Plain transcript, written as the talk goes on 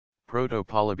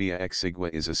Protopolybia exigua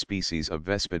is a species of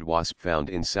vespid wasp found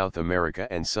in South America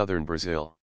and southern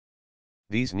Brazil.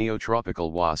 These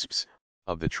neotropical wasps,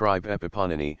 of the tribe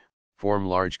Epiponinae, form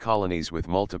large colonies with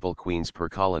multiple queens per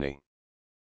colony.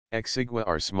 Exigua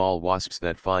are small wasps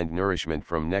that find nourishment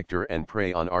from nectar and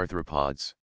prey on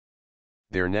arthropods.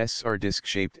 Their nests are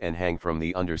disc-shaped and hang from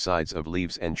the undersides of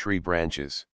leaves and tree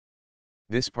branches.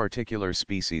 This particular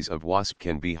species of wasp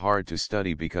can be hard to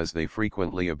study because they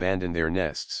frequently abandon their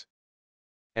nests.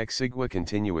 Exigua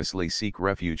continuously seek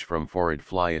refuge from phorid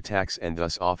fly attacks and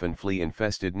thus often flee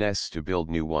infested nests to build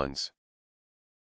new ones.